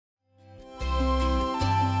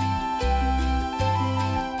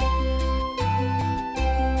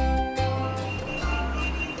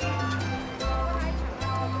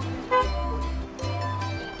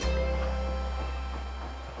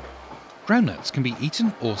Groundnuts can be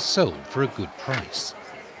eaten or sold for a good price.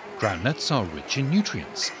 Groundnuts are rich in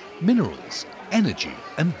nutrients, minerals, energy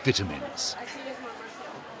and vitamins.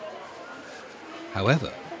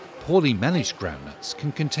 However, poorly managed groundnuts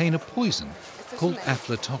can contain a poison called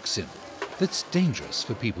aflatoxin that's dangerous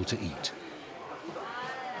for people to eat.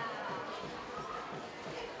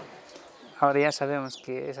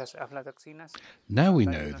 Now we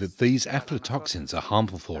know that these aflatoxins are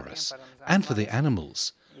harmful for us and for the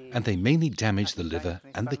animals, and they mainly damage the liver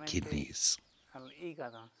and the kidneys.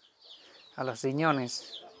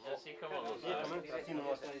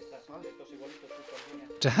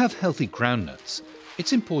 To have healthy groundnuts,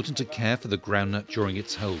 it's important to care for the groundnut during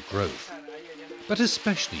its whole growth, but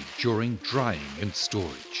especially during drying and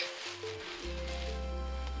storage.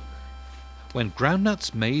 When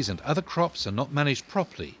groundnuts, maize and other crops are not managed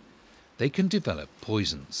properly, they can develop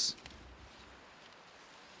poisons.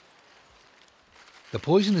 The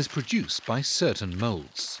poison is produced by certain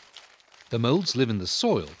molds. The molds live in the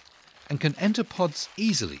soil and can enter pods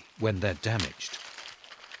easily when they're damaged.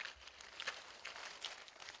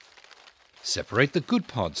 Separate the good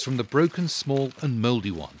pods from the broken, small and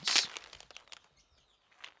mouldy ones.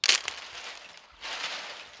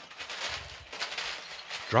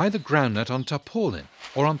 Dry the groundnut on tarpaulin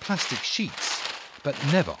or on plastic sheets, but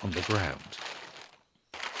never on the ground.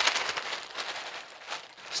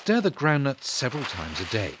 Stir the groundnuts several times a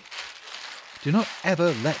day. Do not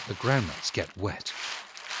ever let the groundnuts get wet.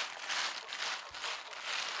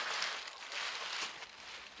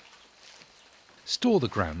 Store the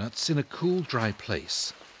groundnuts in a cool, dry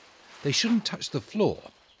place. They shouldn't touch the floor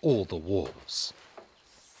or the walls.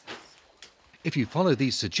 If you follow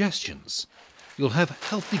these suggestions, you'll have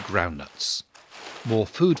healthy groundnuts, more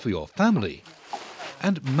food for your family,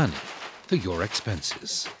 and money for your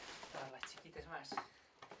expenses.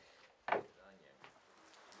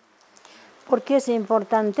 ¿Por qué es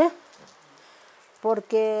importante?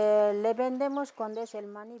 Porque le vendemos cuando es el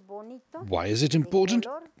maní bonito. Why is it important?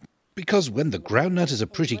 Because when the groundnut is a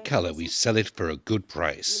pretty colour, we sell it for a good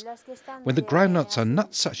price. When the groundnuts are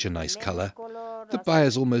not such a nice colour, the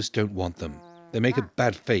buyers almost don't want them. They make a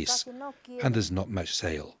bad face, and there's not much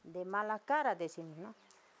sale.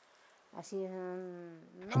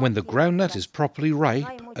 And when the groundnut is properly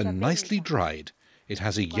ripe and nicely dried, it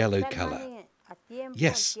has a yellow colour.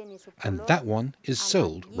 Yes, and that one is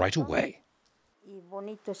sold right away.